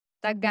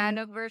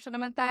Tagalog version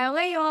naman tayo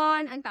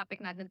ngayon. Ang topic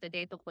natin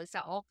today tungkol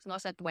sa Ox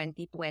no, sa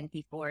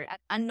 2024.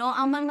 At ano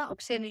ang mga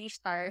auxiliary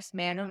stars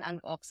meron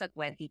ang Ox sa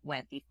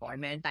 2024?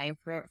 Meron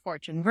tayong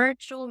Fortune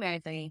Virtue,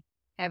 meron tayong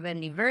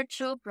Heavenly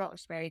Virtue,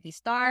 Prosperity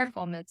Star,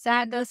 Fomeled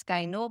Saddle,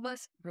 Sky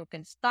Novus,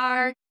 Broken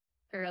Star,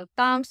 Curl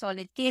Tongue,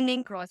 Solid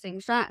Killing,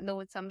 Crossing Siya,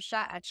 Loathsome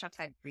Siya, at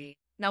Shakad Breed.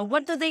 Now,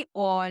 what do they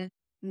all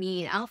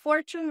mean? Ang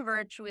Fortune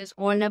Virtue is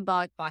all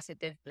about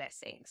positive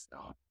blessings.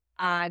 No?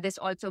 This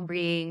also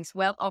brings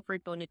wealth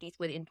opportunities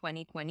within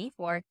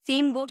 2024.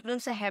 Same goes dun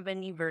sa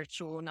heavenly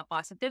virtue na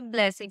positive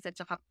blessings at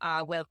saka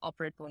wealth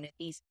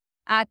opportunities.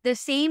 At the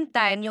same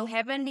time, yung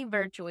heavenly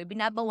virtue,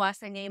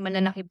 binabawasan niya yung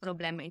malalaking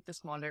problema into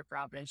smaller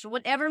problems. So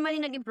whatever man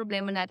yung naging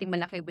problema natin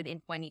malaki within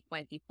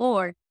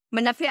 2024,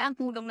 malaki ang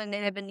tulong ng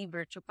heavenly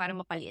virtue para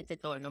mapaliit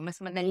ito. No? Mas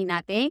madali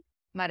natin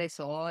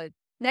ma-resolve.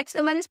 Next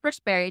naman is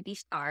prosperity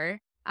star.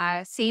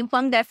 Same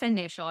pang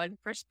definition,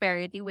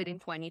 prosperity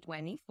within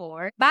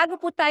 2024. Bago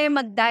po tayo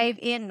mag-dive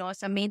in no,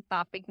 sa main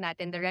topic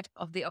natin, the rest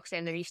of the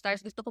auxiliary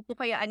stars, gusto ko po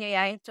kayo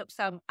anyayahin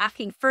sa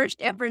aking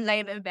first ever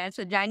live event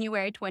sa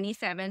January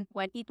 27,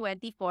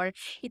 2024.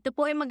 Ito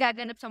po ay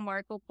magaganap sa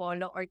Marco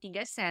Polo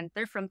Ortigas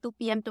Center from 2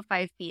 p.m. to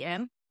 5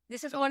 p.m.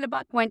 This is all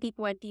about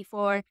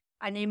 2024.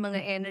 Ano yung mga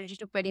energy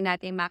na pwede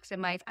natin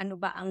maximize? Ano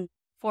ba ang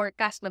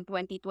forecast ng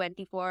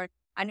 2024?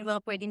 Ano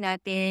ba pwede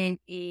natin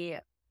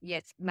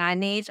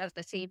manage at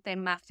the same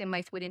time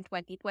maximize within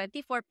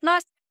 2024.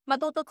 Plus,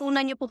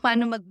 matututunan nyo po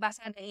paano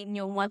magbasa ng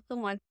inyong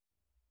month-to-month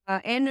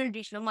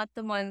energies, no?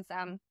 Month-to-month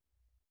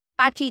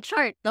patchy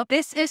chart. No?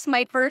 This is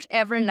my first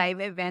ever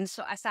live event.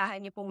 So,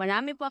 asahan nyo po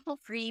marami po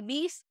akong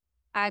freebies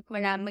at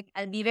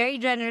I'll be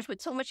very generous with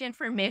so much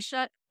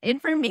information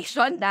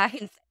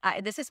dahil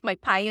this is my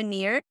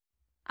pioneer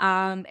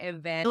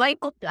event. So, I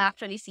hope to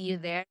actually see you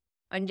there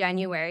on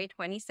January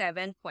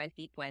 27,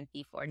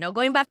 2024. Now,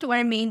 going back to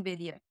our main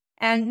video.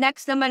 And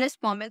next naman is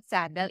Fomeled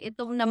Saddle.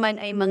 Ito naman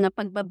ay mga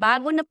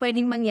pagbabago na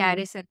pwedeng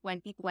mangyari sa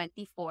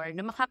 2024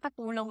 na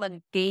makakatulong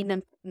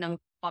mag-gain ng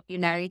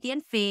popularity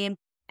and fame.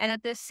 And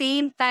at the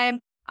same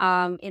time,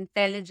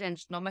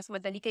 intelligence. No? Mas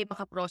madali kayo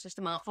makaprocess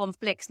ng mga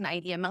complex na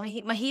idea.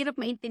 Mahirap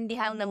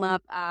maintindihan ng mga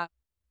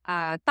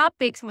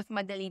topics, mas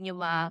madali nyo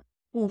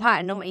makuha,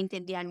 no?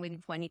 Maintindihan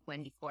within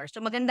 2024. So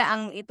maganda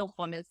ang itong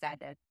Fomeled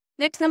Saddle.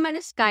 Next naman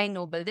is Sky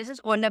Noble. This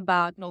is all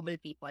about noble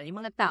people.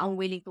 Yung mga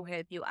taong willing to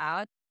help you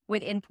out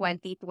within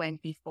 2024.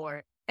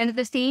 And at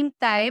the same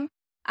time,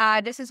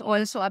 this is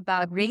also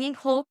about bringing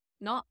hope,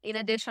 no? In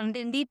addition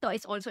din dito,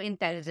 is also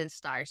intelligent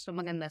stars. So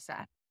maganda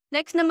sa.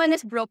 Next naman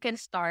is broken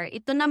star.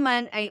 Ito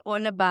naman ay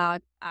all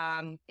about,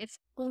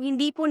 it's kung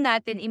hindi po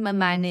natin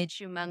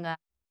i-manage yung mga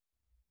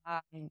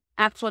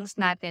actions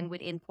natin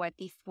within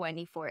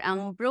 2024.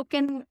 Ang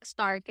broken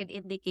star can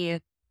indicate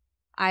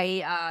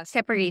ay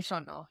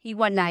separation, no?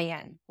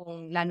 Hiwalayan.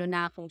 Lalo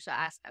na kung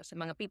sa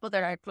mga people that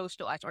are close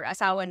to us or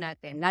asawa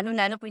natin.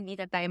 Lalo kung hindi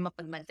na tayo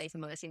mapagmantay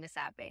sa mga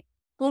sinasabi.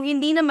 Kung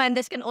hindi naman,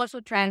 this can also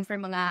transfer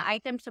mga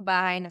items sa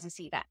bahay na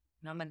nasisira.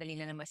 No? Madali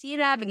na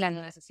masira, bigla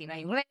na nasisira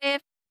yung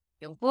ref,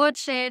 yung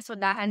kotse. So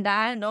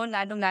dahan-dahan, no?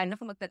 Lalo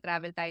kung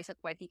magta-travel tayo sa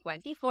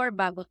 2024,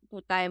 bago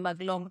po tayo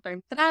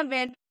mag-long-term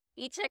travel,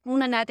 i-check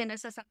muna natin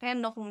ang sasakyan,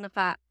 no? Kung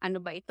ano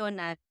ba ito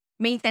na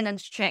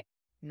maintenance check.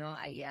 No?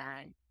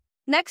 Ayan.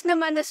 Next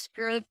naman is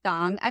curl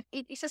tongue. At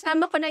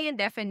isasama ko na yung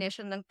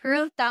definition ng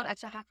curl tongue at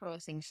saka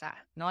crossing siya.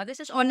 No?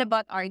 This is all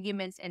about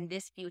arguments and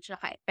disputes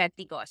at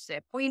petty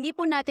gossip. Kung hindi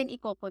po natin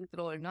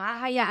i-control, no?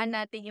 Hahayaan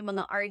natin yung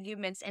mga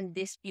arguments and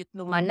dispute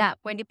lumala.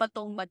 Pwede pa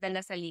itong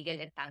madala sa legal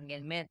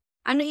entanglement.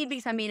 Ano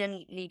ibig sabihin ng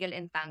legal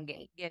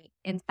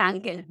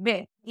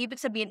entanglement? Ibig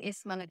sabihin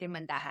is mga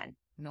demandahan.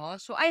 No?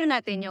 So ayaw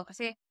natin yun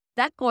kasi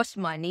that costs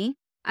money.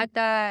 At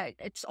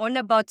it's all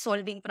about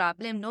solving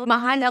problem, no?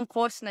 Mahal ang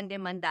cost ng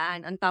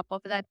demandaan. On top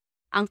of that,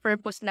 ang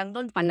purpose lang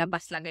doon,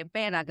 panlabas lang yung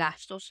pera,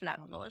 gastos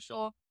lang, no?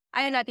 So,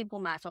 ayaw natin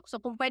pumasok.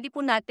 So, kung pwede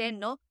po natin,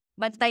 no,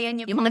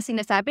 bantayan yung mga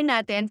sinasabi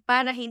natin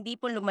para hindi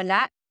po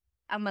lumala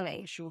ang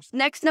mga issues.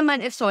 Next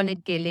naman is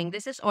solid killing.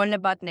 This is all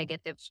about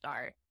negative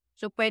star.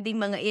 So,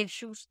 pwedeng mga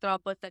issues,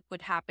 troubles that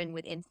could happen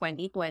within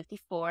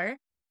 2024.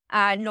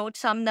 Note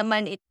some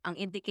naman, ang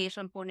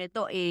indication po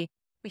nito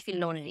we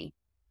feel lonely,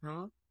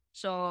 no?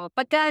 So,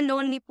 pagka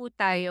lonely po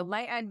tayo,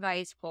 my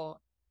advice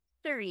po,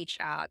 to reach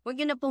out. Huwag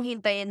nyo na pong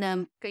hintayin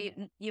na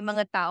yung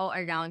mga tao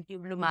around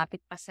you lumapit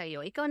pa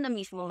sa'yo. Ikaw na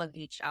mismo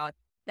mag-reach out.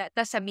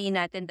 Tapos sabihin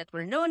natin that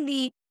we're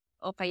lonely,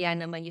 o kaya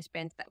naman you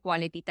spend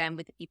quality time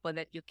with the people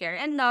that you care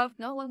and love.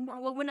 No? Huwag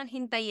mo nang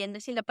hintayin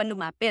na sila pa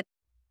lumapit.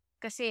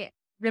 Kasi,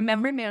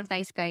 remember, meron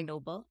tayong Sky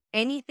Noble.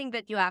 Anything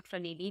that you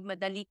actually need,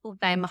 madali po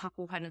tayo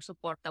makakuha ng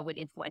suporta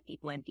within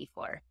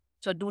 2024.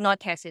 So, do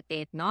not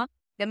hesitate, no?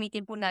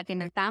 Gamitin po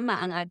natin ng tama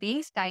ang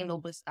ating Sky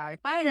Noble Star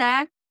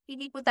para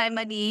hindi po tayo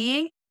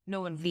maging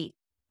lonely.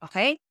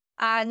 Okay?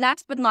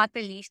 Last but not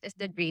the least is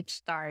the Great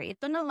Star.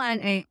 Ito naman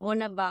ay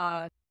all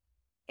about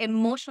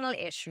emotional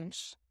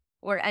issues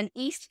or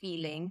unease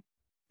feeling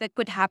that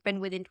could happen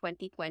within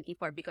 2024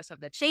 because of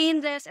the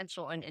changes and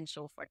so on and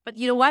so forth. But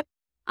you know what?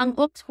 Ang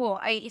ox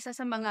po ay isa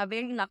sa mga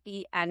very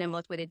lucky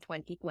animals within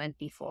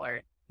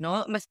 2024.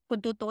 no? Mas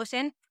kung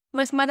tutuusin,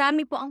 mas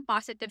marami po ang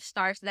positive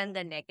stars than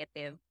the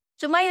negative.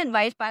 So my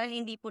advice, para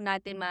hindi po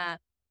natin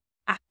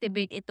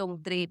activate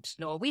itong drapes,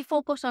 no? We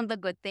focus on the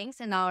good things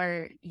in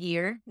our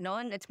year, no?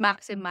 Let's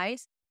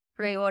maximize,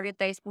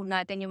 prioritize po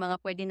natin yung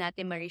mga pwede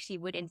natin ma-receive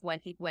within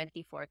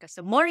 2024.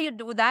 Kasi the more you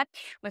do that,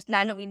 mas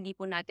lalong hindi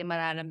po natin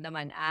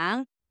mararamdaman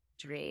ang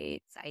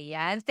drapes.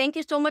 Ayan. Thank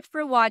you so much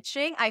for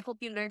watching. I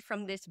hope you learned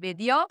from this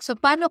video. So,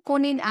 paano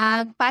kunin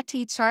ang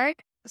Pachi chart?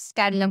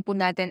 Scan lang po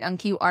natin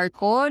ang QR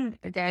code,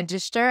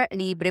 register,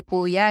 libre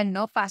po yan,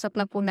 no? Pasok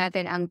lang po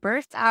natin ang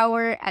birth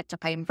hour at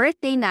saka yung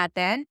birthday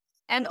natin.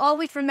 And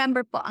always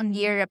remember po, ang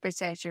year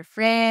represents your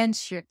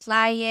friends, your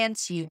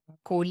clients, yung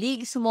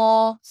colleagues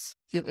mo,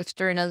 yung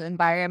external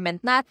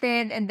environment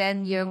natin, and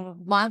then yung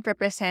month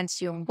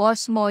represents yung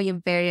boss mo, yung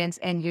parents,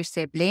 and your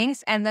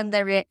siblings. And then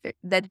the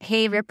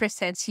hay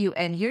represents you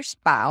and your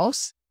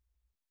spouse.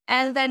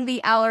 And then the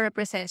hour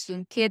represents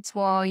yung kids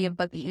mo, yung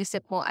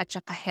pag-iisip mo, at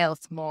saka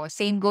health mo.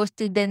 Same goes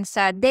to din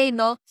sa day,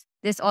 no?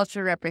 This also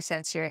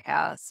represents your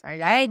health.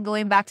 Alright,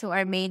 going back to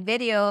our main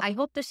video, I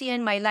hope to see you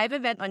in my live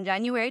event on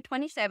January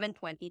 27,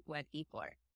 2024.